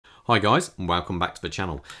Hi guys, and welcome back to the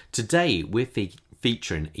channel. Today we're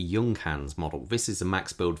featuring a Junghans model. This is a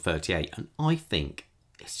Max Build 38 and I think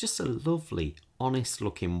it's just a lovely, honest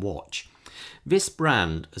looking watch. This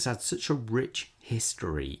brand has had such a rich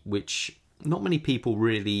history which not many people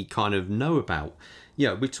really kind of know about.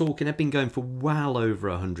 Yeah, we're talking, they've been going for well over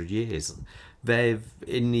 100 years. They've,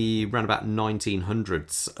 in the around about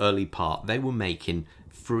 1900s, early part, they were making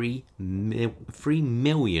 3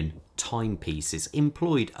 million timepieces,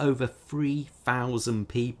 employed over 3,000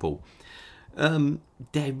 people.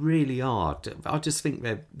 They really are. I just think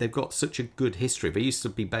they've got such a good history. They used to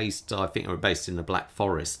be based, I think they were based in the Black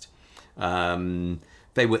Forest.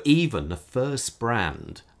 They were even the first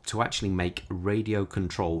brand to actually make radio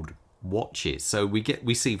controlled watches. So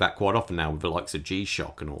we see that quite often now with the likes of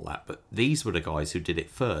G-Shock and all that, but these were the guys who did it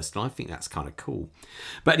first, and I think that's kind of cool.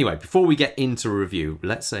 But anyway, before we get into a review,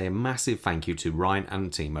 let's say a massive thank you to Ryan and the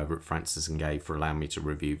team over at Francis & Gay for allowing me to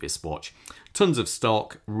review this watch. Tons of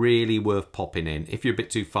stock, really worth popping in. If you're a bit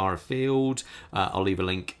too far afield, I'll leave a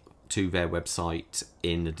link to their website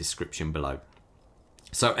in the description below.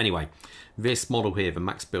 So anyway, this model here, the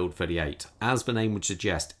Max Build 38, as the name would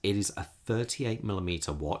suggest, it is a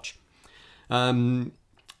 38mm watch.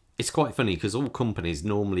 It's quite funny because all companies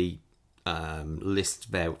normally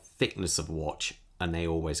list their thickness of watch and they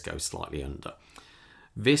always go slightly under.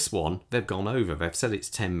 This one, they've gone over. They've said it's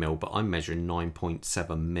 10mm, but I'm measuring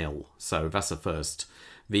 9.7mm. So that's a first.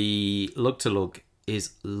 The lug-to-lug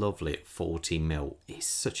is lovely at 40mm. It's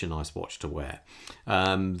such a nice watch to wear.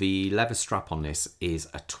 The leather strap on this is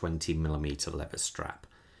a 20mm leather strap.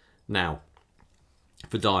 Now,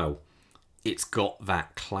 the dial, it's got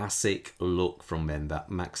that classic look from them, that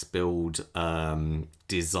Max Build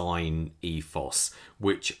design ethos,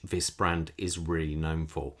 which this brand is really known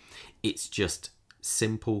for. It's just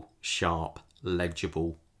simple, sharp,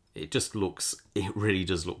 legible. It really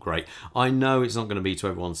does look great. I know it's not going to be to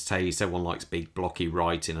everyone's taste. Everyone likes big blocky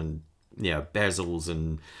writing and, you know, bezels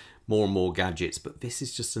and more gadgets, but this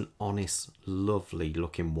is just an honest, lovely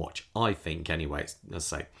looking watch, I think, anyway, let's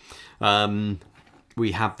say.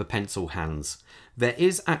 We have the pencil hands. There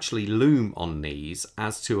is actually loom on these,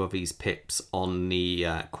 as two of these pips on the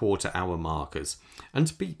quarter hour markers. And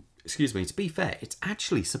to be fair, it's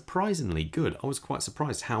actually surprisingly good. I was quite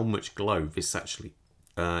surprised how much glow this actually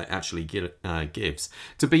gives.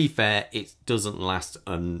 To be fair, it doesn't last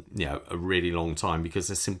a really long time because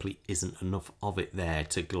there simply isn't enough of it there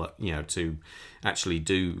to glow, to actually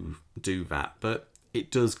do that. But it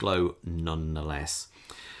does glow nonetheless.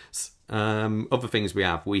 Other things we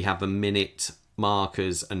have the minute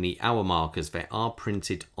markers and the hour markers. They are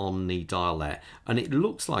printed on the dial there, and it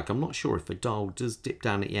looks like, I'm not sure if the dial does dip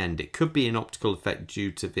down at the end. It could be an optical effect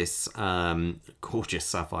due to this gorgeous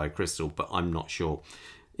sapphire crystal, but I'm not sure.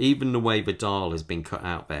 Even the way the dial has been cut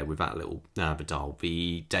out there with that little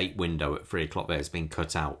the date window at 3 o'clock there has been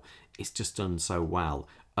cut out. It's just done so well.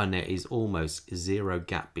 And there is almost zero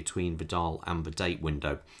gap between the dial and the date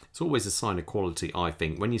window. It's always a sign of quality, I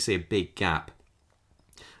think. When you see a big gap,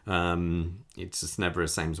 it's just never the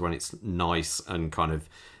same as when it's nice and kind of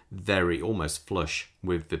very almost flush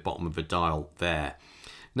with the bottom of the dial there.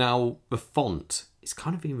 Now, the font is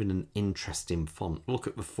kind of even an interesting font. Look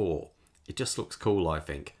at the 4. It just looks cool, I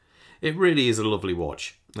think. It really is a lovely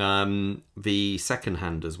watch. The second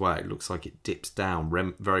hand as well, it looks like it dips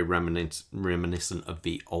down, very reminiscent of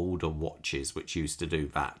the older watches which used to do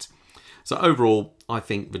that. So overall, I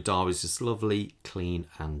think the dial is just lovely, clean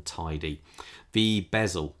and tidy. The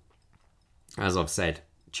bezel, as I've said,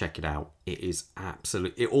 check it out. It is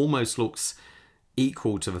absolutely, it almost looks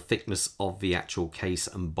equal to the thickness of the actual case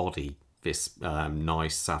and body, this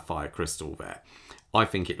nice sapphire crystal there. I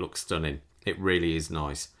think it looks stunning. It really is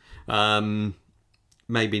nice.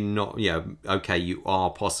 Maybe not, okay, you are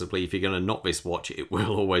possibly, if you're going to knock this watch, it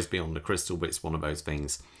will always be on the crystal, but it's one of those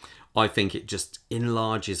things. I think it just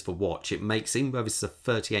enlarges the watch. It makes, even though this is a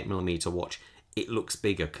 38mm watch, it looks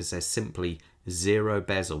bigger because there's simply zero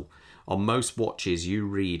bezel. On most watches, you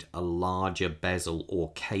read a larger bezel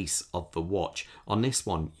or case of the watch. On this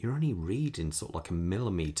one, you're only reading sort of like a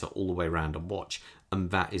millimetre all the way around a watch, and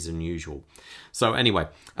that is unusual. So anyway,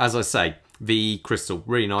 as I say, the crystal,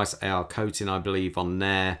 really nice AR coating, I believe, on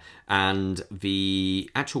there. And the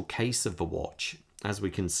actual case of the watch, as we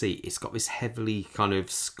can see, it's got this heavily kind of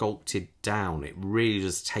sculpted down. It really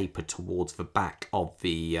does taper towards the back of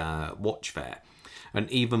the watch there. And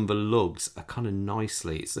even the lugs are kind of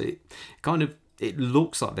nicely, it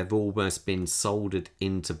looks like they've almost been soldered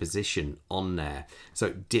into position on there. So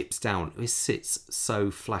it dips down. It sits so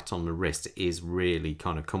flat on the wrist. It is really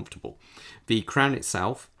kind of comfortable. The crown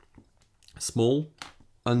itself, small,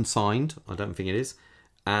 unsigned, I don't think it is,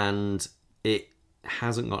 and it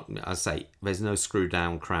hasn't got, I say, there's no screw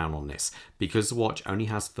down crown on this because the watch only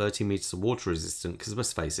has 30 meters of water resistant. Because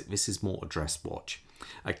let's face it, this is more a dress watch,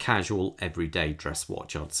 a casual everyday dress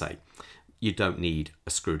watch. I'd say you don't need a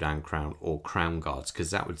screw down crown or crown guards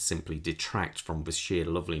because that would simply detract from the sheer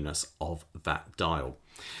loveliness of that dial.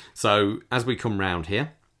 So as we come round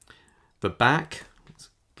here, the back,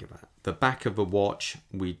 the back of the watch,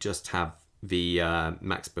 we just have the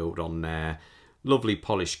Max Build on there. Lovely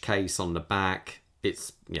polished case on the back.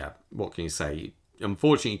 It's, yeah, what can you say?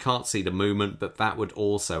 Unfortunately, you can't see the movement, but that would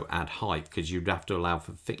also add height because you'd have to allow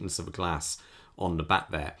for the thickness of the glass on the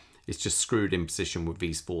back there. It's just screwed in position with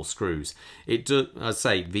these 4 screws. It does, I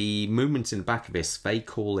say, the movement in the back of this, they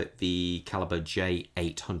call it the calibre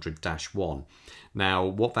J800-1. Now,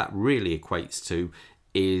 what that really equates to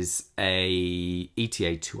is a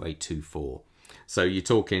ETA 2824. So you're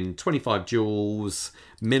talking 25 joules,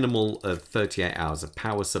 minimal of 38 hours of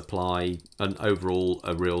power supply, and overall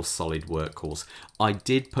a real solid workhorse. I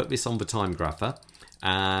did put this on the time grapher,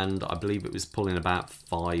 and I believe it was pulling about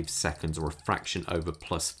 5 seconds or a fraction over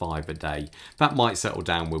 +5 a day. That might settle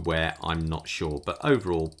down with wear, I'm not sure, but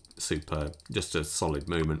overall superb, just a solid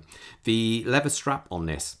movement. The leather strap on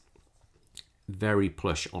this, very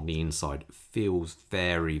plush on the inside, feels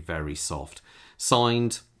very, very soft.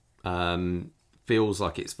 Signed, feels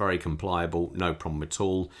like it's very compliable, no problem at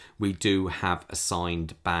all. We do have a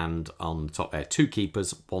signed band on the top there, 2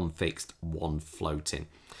 keepers, 1 fixed, 1 floating.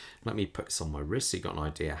 Let me put this on my wrist so you got an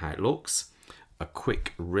idea how it looks. A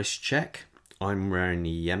quick wrist check. I'm wearing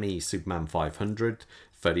the Yemi Superman 500,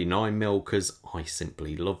 39mm, because I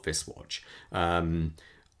simply love this watch.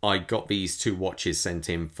 I got these 2 watches sent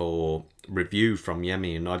in for review from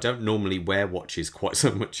Yemi, and I don't normally wear watches quite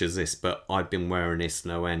so much as this, but I've been wearing this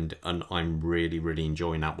no end, and I'm really, really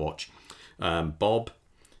enjoying that watch. Bob,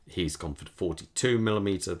 he's gone for the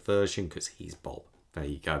 42mm version because he's Bob. There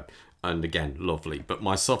you go. And again, lovely. But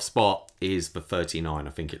my soft spot is the 39. I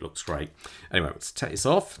think it looks great. Anyway, let's take this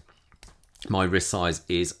off. My wrist size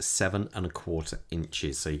is 7¼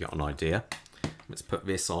 inches, so you got an idea. Let's put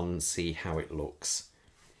this on and see how it looks.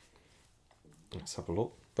 Let's have a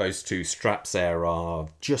look. Those 2 straps there are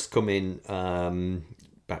just come in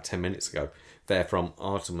about 10 minutes ago. They're from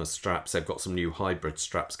Artemis straps. They've got some new hybrid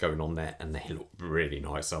straps going on there, and they look really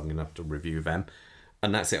nice. So I'm going to have to review them.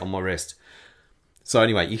 And that's it on my wrist. So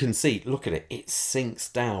anyway, you can see, look at it. It sinks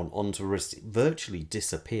down onto the wrist. It virtually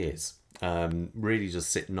disappears. Really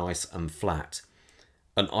just sit nice and flat.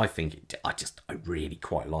 And I think, I really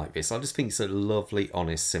quite like this. I just think it's a lovely,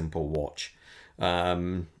 honest, simple watch.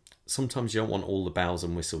 Sometimes you don't want all the bells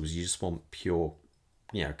and whistles. You just want pure,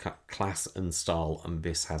 you know, class and style. And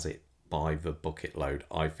this has it by the bucket load,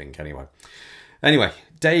 I think, anyway. Anyway,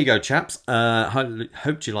 there you go, chaps.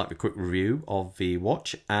 Hope you like the quick review of the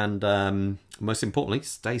watch. And most importantly,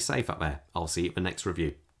 stay safe up there. I'll see you at the next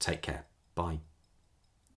review. Take care. Bye.